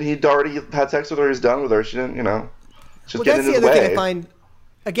attention, and he'd already had sex with her. He's done with her. She didn't, just get in his way. That's the other thing I find.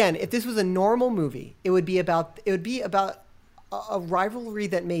 Again, if this was a normal movie, it would be about a rivalry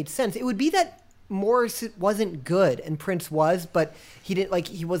that made sense. It would be that Morris wasn't good and Prince was, but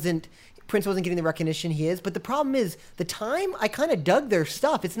Prince wasn't getting the recognition he is. But the problem is, the time, I kind of dug their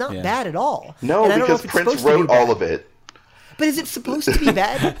stuff. It's not bad at all. No, because Prince wrote all of it. But is it supposed to be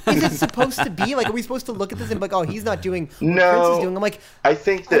bad? Is it supposed to be like? Are we supposed to look at this and be like, oh, he's not doing what Prince is doing? I'm like, I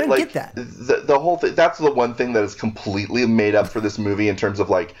think that I don't get that. The whole thing. That's the one thing that is completely made up for this movie in terms of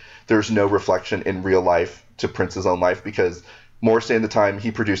like, there's no reflection in real life to Prince's own life, because Morrissey in the time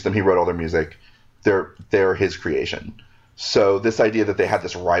he produced them, he wrote all their music. They're his creation. So this idea that they had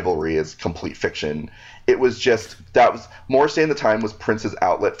this rivalry is complete fiction. It was just, Morrissey in the time was Prince's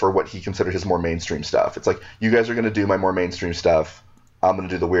outlet for what he considered his more mainstream stuff. It's like, you guys are going to do my more mainstream stuff, I'm going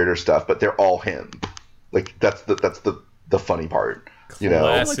to do the weirder stuff, but they're all him. Like, that's the funny part.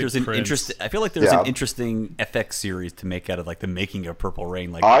 I feel like there's an interesting FX series to make out of like the making of Purple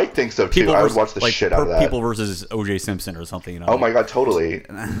Rain. Like, I think so too. I would watch the shit out of that. People versus O.J. Simpson or something. Oh my god, totally.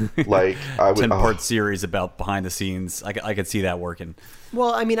 Like, I would 10-part series about behind the scenes. I could see that working.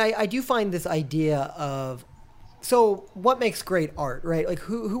 Well, I mean, I do find this idea of, so what makes great art, right? Like,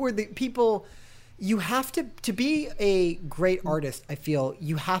 who are the people? You have to be a great artist, I feel,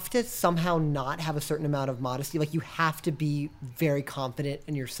 you have to somehow not have a certain amount of modesty. Like, you have to be very confident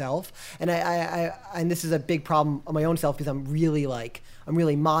in yourself. And and this is a big problem on my own self, because I'm really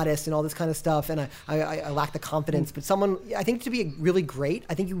modest and all this kind of stuff, and I lack the confidence. But I think to be really great,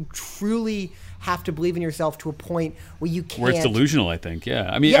 I think you truly have to believe in yourself to a point where you can't. Where it's delusional, I think. Yeah.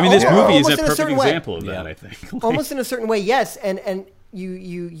 I mean, this movie is a perfect example of that, I think. Like, almost in a certain way, yes. And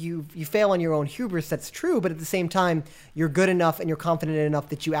you fail on your own hubris, that's true, but at the same time, you're good enough and you're confident enough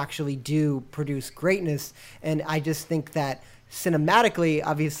that you actually do produce greatness. And I just think that cinematically,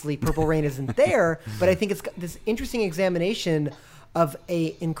 obviously, Purple Rain isn't there, but I think it's this interesting examination of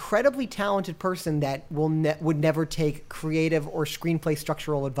a incredibly talented person that would never take creative or screenplay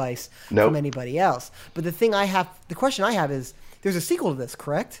structural advice from anybody else. But the question I have is, there's a sequel to this,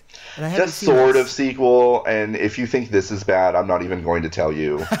 correct? And I haven't Just sort of sequel, and if you think this is bad, I'm not even going to tell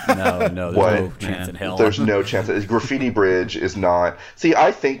you. No, there's no chance in hell. There's no chance. Graffiti Bridge is not. See,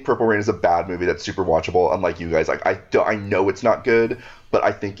 I think Purple Rain is a bad movie that's super watchable. Unlike you guys, like I know it's not good, but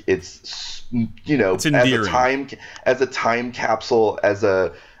I think it's it's endearing. as a time capsule,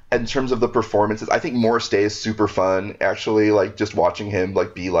 in terms of the performances. I think Morris Day is super fun. Actually, like, just watching him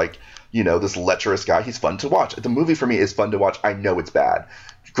like be like, this lecherous guy, he's fun to watch. The movie for me is fun to watch. I know it's bad.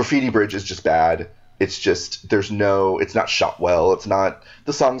 Graffiti Bridge is just bad. It's just, it's not shot well. It's not,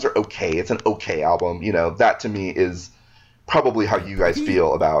 the songs are okay. It's an okay album. That to me is probably how you guys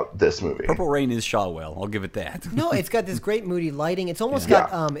feel about this movie. Purple Rain is shot well. I'll give it that. No, it's got this great moody lighting. It's almost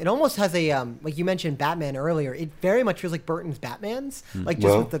got, it almost has a, like you mentioned Batman earlier. It very much feels like Burton's Batman's, like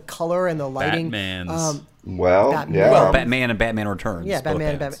just with the color and the lighting. Batman's. Batman and Batman Returns. Yeah,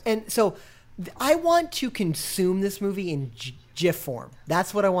 Batman and Batman. And so I want to consume this movie in GIF form.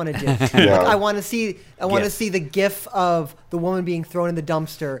 That's what I want to do. Like, I want to see the GIF of the woman being thrown in the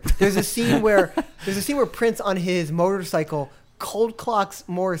dumpster. There's a scene where Prince on his motorcycle cold clocks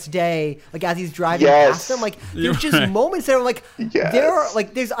Morris Day, like, as he's driving past him. Like, there's just moments that are like,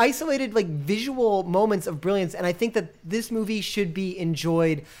 there's isolated, like, visual moments of brilliance. And I think that this movie should be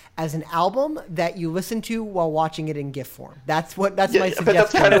enjoyed as an album that you listen to while watching it in GIF form. That's my suggestion. But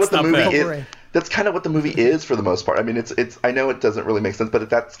that's kind of what the movie is. That's kind of what the movie is for the most part. I mean, it's. I know it doesn't really make sense, but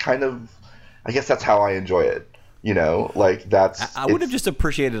that's kind of, I guess that's how I enjoy it. Like, that's. I would have just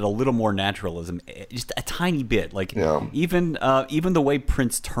appreciated a little more naturalism, just a tiny bit. Like, even the way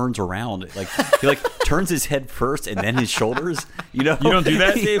Prince turns around, like, he like turns his head first and then his shoulders. You don't do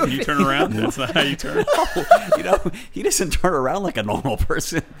that, Dave. When you turn around, that's not how you turn. No, he doesn't turn around like a normal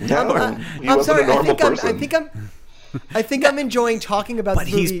person. No, I'm sorry. I think I'm enjoying talking about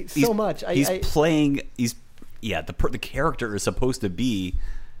the movie so much. He's the character is supposed to be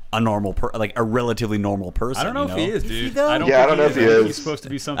a normal like a relatively normal person. I don't know if he is, dude. he though? I don't Yeah, I think don't know if he is. He's supposed to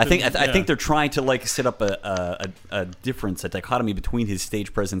be something. I think they're trying to like set up a difference, a dichotomy between his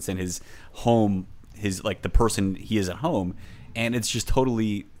stage presence and his home, his like the person he is at home, and it's just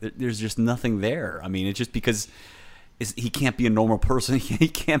totally there's just nothing there. I mean, it's just because he can't be a normal person. He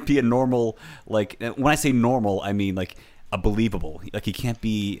can't be a normal like when I say normal, I mean like a believable. Like he can't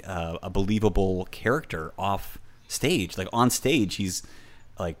be a believable character off stage. Like on stage, he's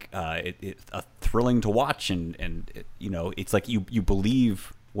like thrilling to watch, and you know, it's like you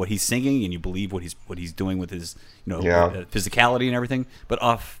believe what he's singing and you believe what he's doing with his physicality and everything. But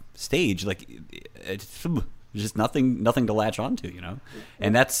off stage, like it's just nothing to latch onto, you know.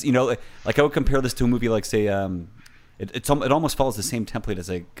 And that's, you know, like I would compare this to a movie like say it almost follows the same template as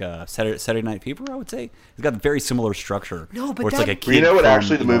like Saturday Night Fever. I would say it's got a very similar structure. No, but where it's like a kid. You know what? From,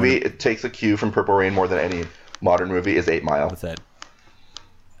 Actually, the movie it takes a cue from Purple Rain more than any modern movie is 8 Mile. What's that?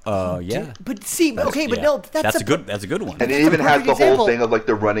 Yeah. But see, okay, but yeah. no, That's a good one. And it even has perfect the example. whole thing of like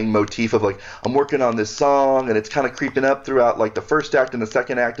the running motif of like I'm working on this song and it's kind of creeping up throughout like the first act and the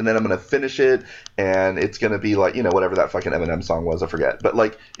second act, and then I'm gonna finish it and it's gonna be like, you know, whatever that fucking Eminem song was, I forget. But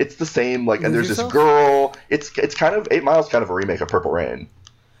like it's the same like, and there's this girl. It's kind of 8 Mile's kind of a remake of Purple Rain.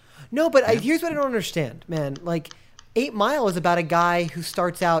 No, but here's what I don't understand, man. Like, 8 Mile is about a guy who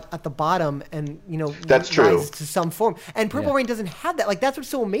starts out at the bottom and, you know, That's true. rises to some form. And Purple Rain doesn't have that. Like, that's what's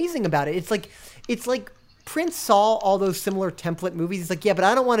so amazing about it. It's like Prince saw all those similar template movies. He's like, yeah, but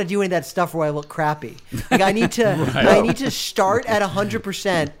I don't want to do any of that stuff where I look crappy. Like, I need to I need to start at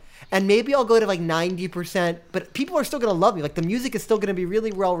 100%. And maybe I'll go to like 90%, but people are still going to love me. Like the music is still going to be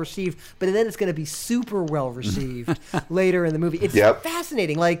really well received, but then it's going to be super well received later in the movie. It's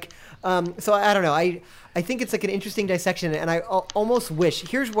fascinating. Like, so I don't know. I think it's like an interesting dissection, and I almost wish.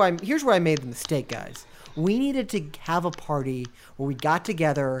 Here's where I made the mistake, guys. We needed to have a party where we got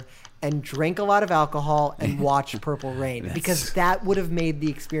together and drank a lot of alcohol and watched Purple Rain, because that would have made the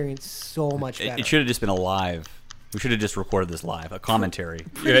experience so much better. It should have just been a live. We should have just recorded this live, a commentary.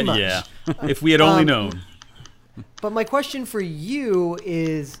 Pretty much. Yeah. If we had only known. But my question for you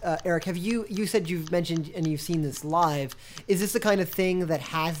is, Eric, you said you've mentioned and you've seen this live. Is this the kind of thing that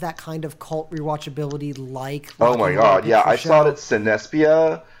has that kind of cult rewatchability like? Oh my god, yeah. I saw it at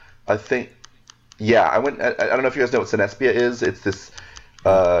Cinespia. I think, yeah, I went, I don't know if you guys know what Cinespia is. It's this,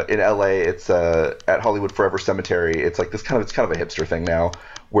 in LA, it's at Hollywood Forever Cemetery. It's like this it's kind of a hipster thing now,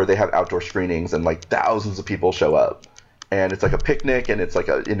 where they have outdoor screenings and like thousands of people show up. And it's like a picnic, and it's like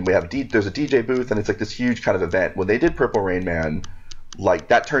there's a DJ booth, and it's like this huge kind of event. When they did Purple Rain Man, like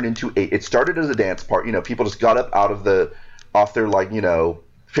that turned into it started as a dance part. You know, people just got up off their like, you know,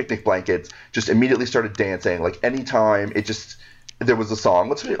 picnic blankets, just immediately started dancing. Like anytime there was a song.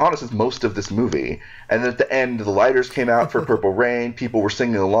 Let's be honest, it's most of this movie. And then at the end, the lighters came out for Purple Rain. People were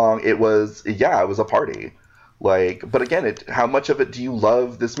singing along. It was a party. Like, but again, how much of it do you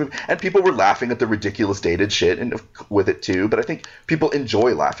love this movie? And people were laughing at the ridiculous dated shit and with it too. But I think people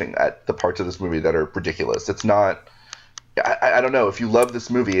enjoy laughing at the parts of this movie that are ridiculous. It's not. I don't know. If you love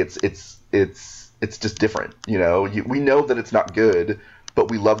this movie, it's just different. You know, we know that it's not good, but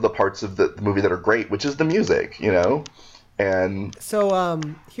we love the parts of the movie that are great, which is the music. You know, and so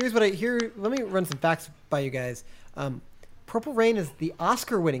here's what let me run some facts by you guys. Purple Rain is the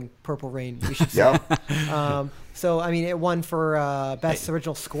Oscar-winning Purple Rain, we should say. Yeah. So, I mean, it won for Best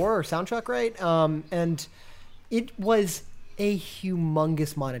Original Score or Soundtrack, right? And it was a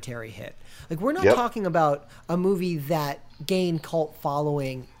humongous monetary hit. Like, we're not talking about a movie that gained cult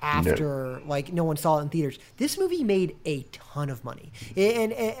following after, like, no one saw it in theaters. This movie made a ton of money.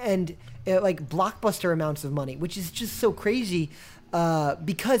 And like, blockbuster amounts of money, which is just so crazy.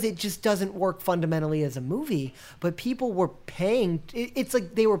 Because it just doesn't work fundamentally as a movie, but people were paying. It's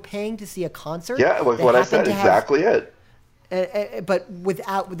like they were paying to see a concert. Yeah, like what I said, exactly it. But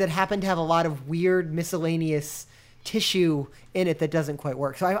that happened to have a lot of weird miscellaneous tissue in it that doesn't quite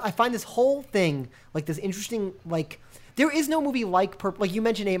work. So I find this whole thing like this interesting. Like, there is no movie like Purple. Like you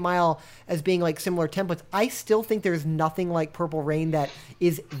mentioned 8 Mile as being like similar templates. I still think there's nothing like Purple Rain that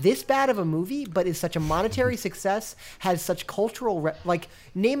is this bad of a movie, but is such a monetary success, has such cultural like,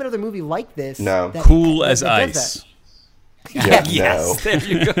 name another movie like this. No. Cool as Ice. Yeah, yes, no. there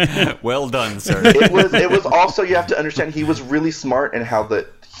you go. Well done, sir. It was also, you have to understand, he was really smart in how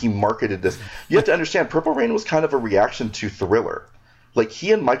he marketed this. You have to understand, Purple Rain was kind of a reaction to Thriller. Like,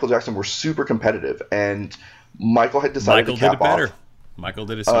 he and Michael Jackson were super competitive, and Michael had decided to cap off. Michael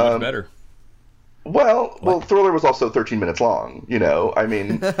did it so much better. Well, Thriller was also 13 minutes long, you know? I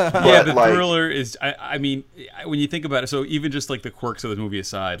mean... but like, Thriller is... I mean, when you think about it, so even just like the quirks of the movie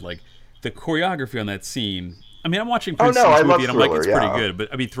aside, like the choreography on that scene I mean, I'm watching Oh, Prince no, I movie, love and I'm like, it's Thriller, pretty yeah. good.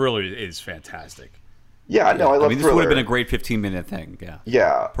 But I mean, Thriller is fantastic. Yeah, no, I love I mean, this Thriller. would have been a great 15-minute thing. Yeah.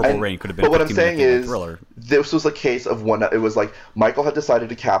 Yeah, Purple Rain could have been. But what a I'm 15-minute saying thing like is, Thriller. this was a case of one. It was like Michael had decided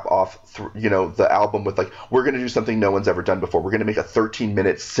to cap off, the album with like, we're going to do something no one's ever done before. We're going to make a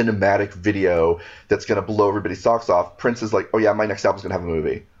 13-minute cinematic video that's going to blow everybody's socks off. Prince is like, oh yeah, my next album's going to have a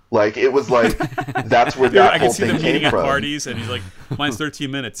movie. Like, it was like, that's where Yeah, that I whole can see thing them meeting came at from. parties, and he's like, "Mine's 13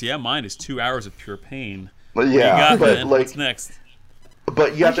 minutes. Yeah, mine is 2 hours of pure pain." But What you yeah, got, but man? like, What's next?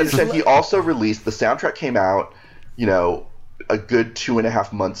 but you have to understand, he also released, the soundtrack came out, a good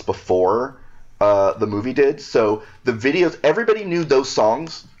 2.5 months before the movie did. So the videos, everybody knew those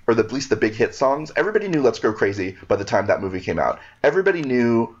songs, or at least the big hit songs. Everybody knew Let's Go Crazy by the time that movie came out. Everybody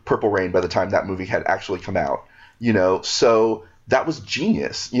knew Purple Rain by the time that movie had actually come out. So that was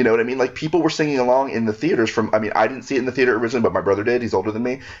genius. You know what I mean? Like, people were singing along in the theaters I didn't see it in the theater originally, but my brother did. He's older than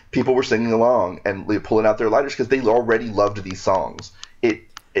me. People were singing along and pulling out their lighters because they already loved these songs.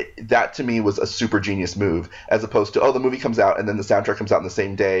 That to me was a super genius move, as opposed to, the movie comes out and then the soundtrack comes out in the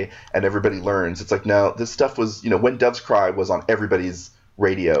same day and everybody learns. It's like, no, this stuff was, When Doves Cry was on everybody's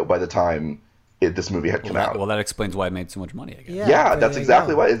radio by the time this movie had come out. Well, that explains why it made so much money, I guess. Yeah, that's there you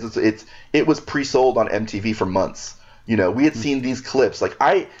exactly go. why. It was pre-sold on MTV for months. We had seen these clips. Like,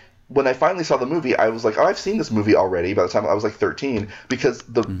 when I finally saw the movie, I was like, oh, I've seen this movie already by the time I was like 13, because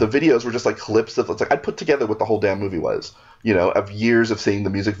the videos were just like clips of, it's like, I'd put together what the whole damn movie was, of years of seeing the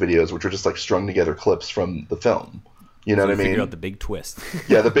music videos, which were just like strung together clips from the film. You know what I mean? Figure out the big twist.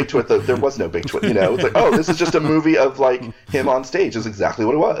 Yeah, the big twist. There was no big twist. It's like, oh, this is just a movie of like him on stage. Is exactly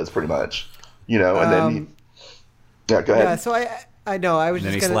what it was, pretty much. And then go ahead. Yeah, so I know I was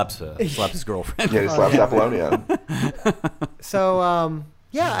And then just he gonna slaps his girlfriend. Yeah, he slaps Apollonia. So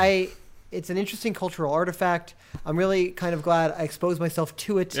it's an interesting cultural artifact. I'm really kind of glad I exposed myself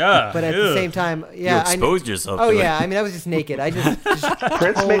to it. Yeah, But at ew. the same time, You exposed yourself Oh to yeah, it. I mean, I was just naked. I just Prince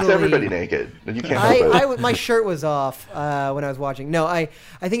totally, makes everybody naked, and you can't help it. my shirt was off when I was watching. No, I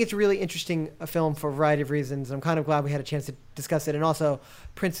think it's a really interesting film for a variety of reasons. I'm kind of glad we had a chance to discuss it, and also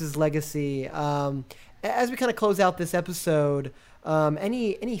Prince's legacy. As we kind of close out this episode,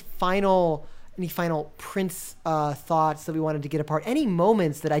 any final Prince thoughts that we wanted to get apart? Any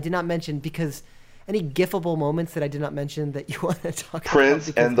moments that I did not mention, because any gifable moments that I did not mention that you want to talk Prince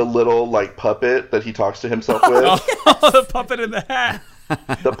about? and the little like puppet that he talks to himself with. The puppet in the hat.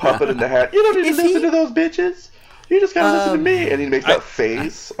 The puppet in the hat. You don't need to Is listen he- to those bitches. You just gotta listen to me. And he makes that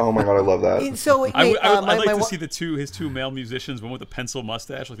face. Oh my god, I love that. So I'd wait, like my to see his two male musicians, one with a pencil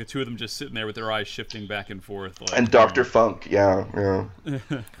mustache, like the two of them just sitting there with their eyes shifting back and forth. Like, And Dr. Funk, yeah.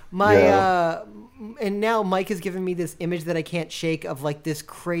 And now Mike has given me this image that I can't shake of like this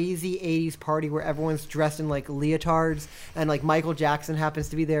crazy 80s party where everyone's dressed in like leotards and like Michael Jackson happens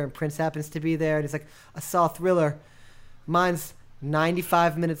to be there and Prince happens to be there, and it's like, I saw Thriller. Mine's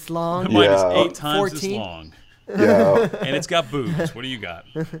 95 minutes long. Mine Yeah. is 8 times as 14. long, Yeah. and it's got boobs. What do you got?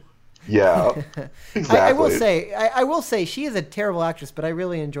 Yeah. Exactly. I will say she is a terrible actress, but I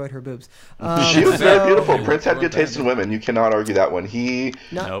really enjoyed her boobs. She was very so- beautiful. Prince had good taste in women. You cannot argue that one. He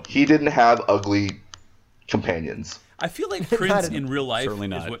Nope. he didn't have ugly companions. I feel like Prince in real life Certainly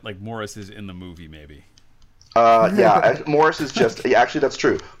is not. what like Morris is in the movie, maybe. Morris is just actually that's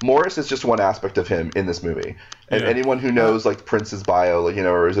true. Morris is just one aspect of him in this movie. And Yeah. anyone who knows like Prince's bio,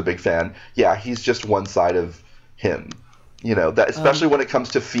 or is a big fan, he's just one side of him. That especially when it comes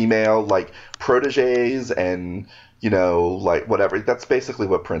to female like proteges and like whatever. That's basically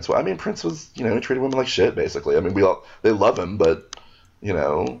what Prince was. I mean, Prince was he treated women like shit basically. I mean, they love him, but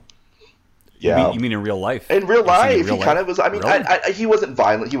yeah. You mean in real life? In real You've seen life, in real he kind of was. I mean, Really? he wasn't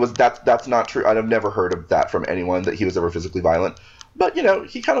violent. That's not true. I've never heard of that from anyone that he was ever physically violent. But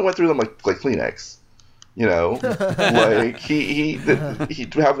he kind of went through them like Kleenex. Like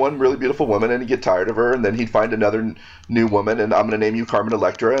he'd have one really beautiful woman and he'd get tired of her, and then he'd find another new woman, and I'm gonna name you Carmen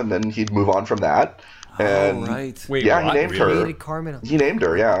Electra, and then he'd move on from that. And right. Wait, yeah, what? he named Really? her. Hated Carmen. He named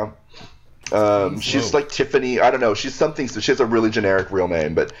her, yeah. She's like Tiffany. I don't know. She's something. She has a really generic real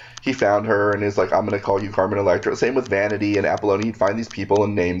name, but he found her and is like, I'm going to call you Carmen Electra. Same with Vanity and Apollonia. He'd find these people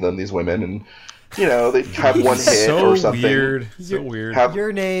and name them, these women, and they'd have one hit So or something. weird. So weird. Have-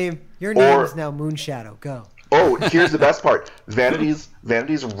 Your name Or- is now Moonshadow. Go. Oh, here's the best part. Vanity's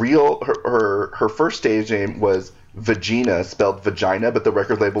real her first stage name was Vagina, spelled vagina, but the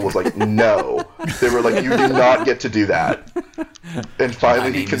record label was like, no. They were like, you do not get to do that. And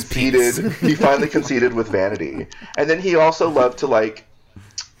finally he conceded. He finally conceded with Vanity. And then he also loved to like,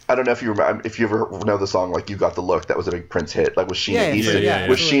 I don't know if you remember, if you ever know the song like "You Got the Look," that was a big Prince hit, like with Sheena Yeah, Easton. yeah,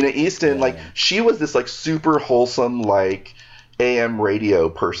 With absolutely. Sheena Easton, like she was this like super wholesome like AM radio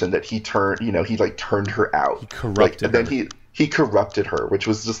person that he turned, he like turned her out. He corrupted and then her. he corrupted her, which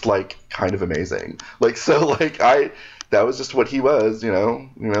was just like kind of amazing. Like, so like that was just what he was,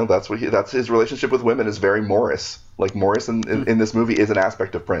 that's his relationship with women is very Morris. Like Morris in this movie is an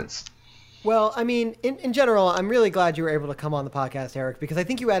aspect of Prince. Well, I mean, in general, I'm really glad you were able to come on the podcast, Eric, because I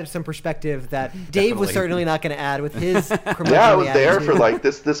think you added some perspective that Dave was certainly not going to add with his curmudgeonly Yeah, I was there attitude. for like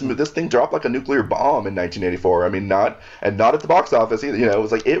this thing dropped like a nuclear bomb in 1984. I mean, not at the box office either.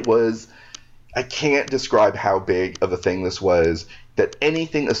 It was. I can't describe how big of a thing this was. That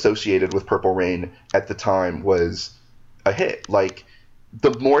anything associated with Purple Rain at the time was a hit. Like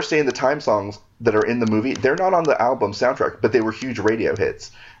the Morrissey and the Time songs that are in the movie, they're not on the album soundtrack, but they were huge radio hits.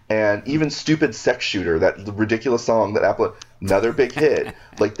 And even Stupid Sex Shooter, that ridiculous song that Apple, another big hit,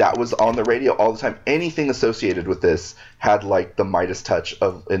 like that was on the radio all the time. Anything associated with this had like the Midas touch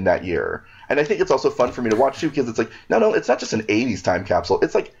in that year. And I think it's also fun for me to watch too, because it's like, no, it's not just an 80s time capsule.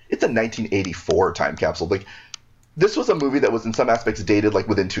 It's like, it's a 1984 time capsule. Like this was a movie that was in some aspects dated like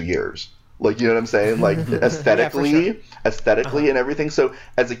within 2 years. Like, you know what I'm saying? Like aesthetically and everything. So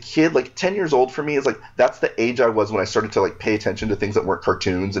as a kid, like 10 years old for me is like, that's the age I was when I started to like pay attention to things that weren't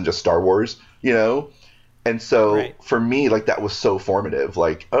cartoons and just Star Wars, And so for me, like that was so formative.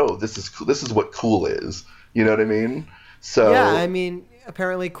 Like, oh, this is what cool is. You know what I mean? So yeah, I mean,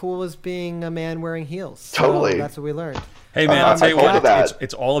 apparently cool is being a man wearing heels. So totally. That's what we learned. Hey man, I'll tell you what, that.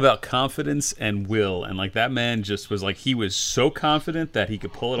 it's all about confidence and will, and like that man just was like, he was so confident that he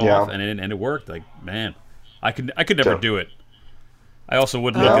could pull it off, and it worked. Like, man, I could never do it. I also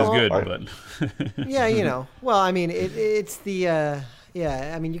wouldn't look as good, but yeah, well, I mean, it's the I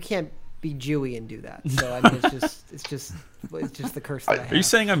mean, you can't be Jewy and do that. So I mean, it's just the curse that I have. Are you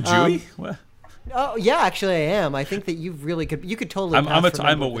saying I'm Jewy? What? Oh yeah, actually I am. I think that you could totally. I'm a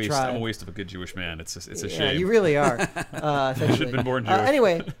tribe. waste of a good Jewish man. It's a shame. Yeah, you really are. I should have been born Jewish.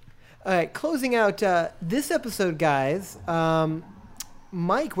 Anyway, all right. Closing out this episode, guys.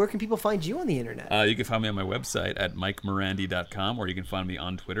 Mike, where can people find you on the internet? You can find me on my website at MikeMorandi.com, or you can find me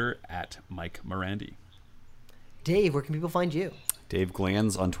on Twitter at Mike Morandi. Dave, where can people find you? Dave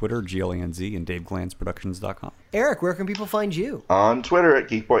Glanz on Twitter, GLANZ, and DaveGlanzProductions.com. Eric, where can people find you? On Twitter at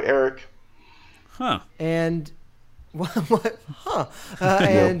GeekBoyEric. Huh. And what? Huh.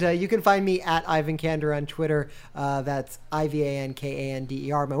 And you can find me at Ivan Kander on Twitter. That's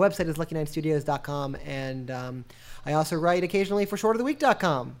IvanKander. My website is Lucky9Studios.com, and I also write occasionally for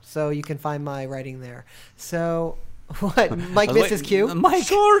ShortOfTheWeek.com, so you can find my writing there. So, what? Mike missed his cue? Mike,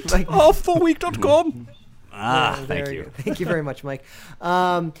 ShortOfTheWeek.com. Thank you. Thank you very much, Mike.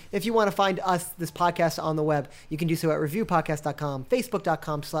 If you want to find us, this podcast, on the web, you can do so at reviewpodcast.com,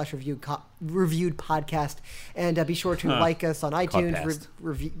 facebook.com/reviewed podcast, and be sure to like us on iTunes,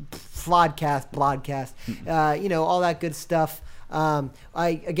 Flodcast, all that good stuff. We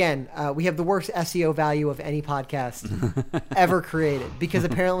have the worst SEO value of any podcast ever created, because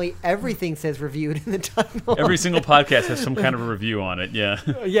apparently everything says reviewed in the title. Every single podcast has some kind of a review on it. Yeah.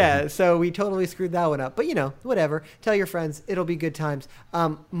 Yeah. So we totally screwed that one up, but whatever. Tell your friends. It'll be good times.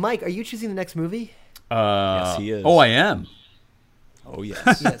 Mike, are you choosing the next movie? Yes, he is. Oh, I am. Oh,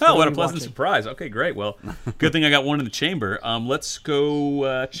 yes. Yes, What a pleasant surprise. Okay, great. Well, good thing I got one in the chamber. Let's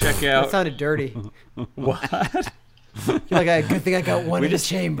go check out. That sounded dirty. What? You're like, good thing I got one in the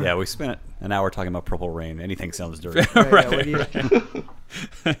chamber. Yeah, we spent an hour talking about Purple Rain. Anything sounds dirty. What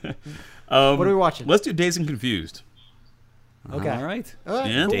are we watching? Let's do Dazed and Confused. Okay. All right.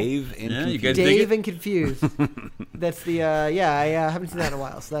 Yeah. Cool. Dave and Yeah, you Confused. guys dig Dave it? and Confused. That's the I haven't seen that in a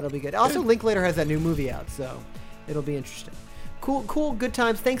while, so that'll be good. Also, Linklater has that new movie out, so it'll be interesting. Cool, good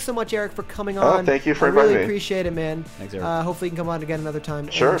times. Thanks so much, Eric, for coming on. Thank you for I inviting really me. appreciate it, man. Thanks, Eric. Hopefully you can come on again another time.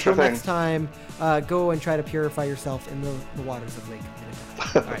 Sure, and until sure thing. next time, go and try to purify yourself in the waters of Lake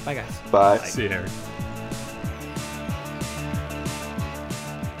Minnetonka. All right, bye, guys. Bye. See you, Eric.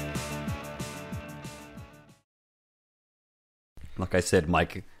 Like I said,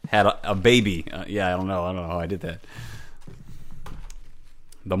 Mike had a baby. I don't know how I did that.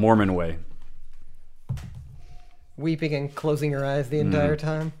 The Mormon way. Weeping and closing your eyes the entire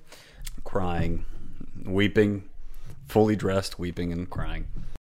time. Crying, weeping, fully dressed, weeping and crying.